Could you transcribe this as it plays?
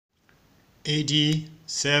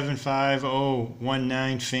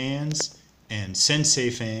AD75019 fans and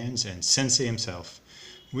SENSEI fans and SENSEI himself.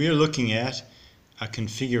 We are looking at a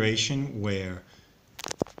configuration where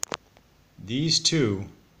these two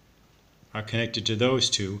are connected to those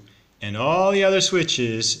two, and all the other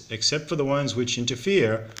switches, except for the ones which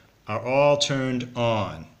interfere, are all turned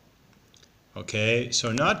on. Okay,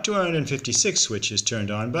 so not 256 switches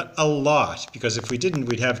turned on, but a lot, because if we didn't,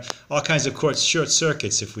 we'd have all kinds of short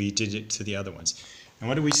circuits if we did it to the other ones. And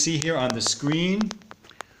what do we see here on the screen?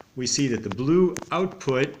 We see that the blue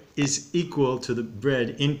output is equal to the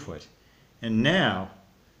red input. And now,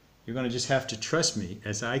 you're going to just have to trust me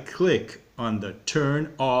as I click on the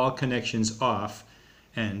turn all connections off.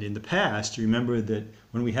 And in the past, remember that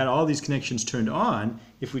when we had all these connections turned on,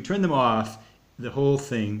 if we turned them off, the whole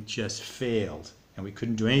thing just failed and we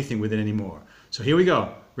couldn't do anything with it anymore. So here we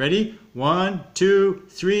go. Ready? 1, 2,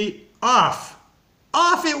 3, off!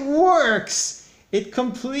 Off! It works! It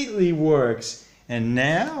completely works. And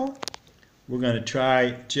now we're going to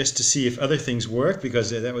try just to see if other things work, because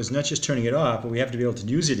that was not just turning it off, but we have to be able to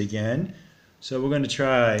use it again. So we're going to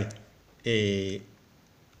try a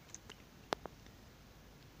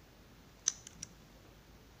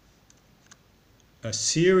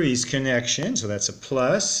series connection, so that's a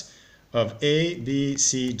plus, of A, B,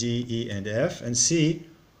 C, D, E, and F, and see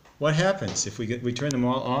what happens if we turn them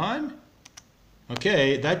all on.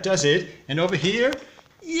 Okay, that does it. And over here,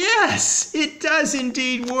 yes, it does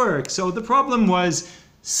indeed work. So the problem was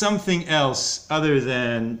something else other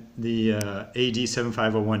than the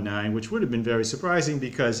AD75019, which would have been very surprising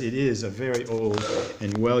because it is a very old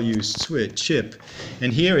and well-used chip.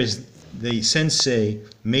 And here is the SENSEI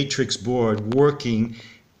matrix board working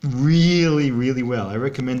really, really well. I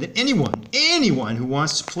recommend that anyone who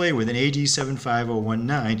wants to play with an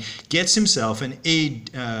AD75019 gets himself an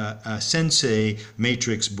SENSEI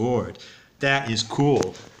matrix board. That is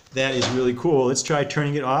cool. That is really cool. Let's try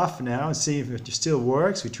turning it off now and see if it still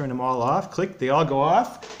works. We turn them all off. Click, they all go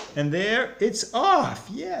off. And there, it's off.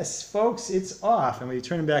 Yes, folks, it's off. And we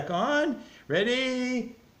turn them back on.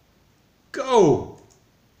 Ready? Go.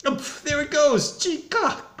 Oh, there it goes. Gee,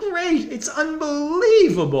 God, great. It's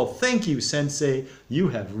unbelievable. Thank you, SENSEI. You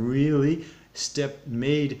have really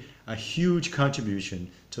made a huge contribution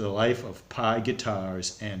to the life of Pi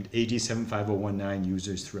guitars and AD75019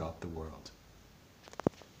 users throughout the world.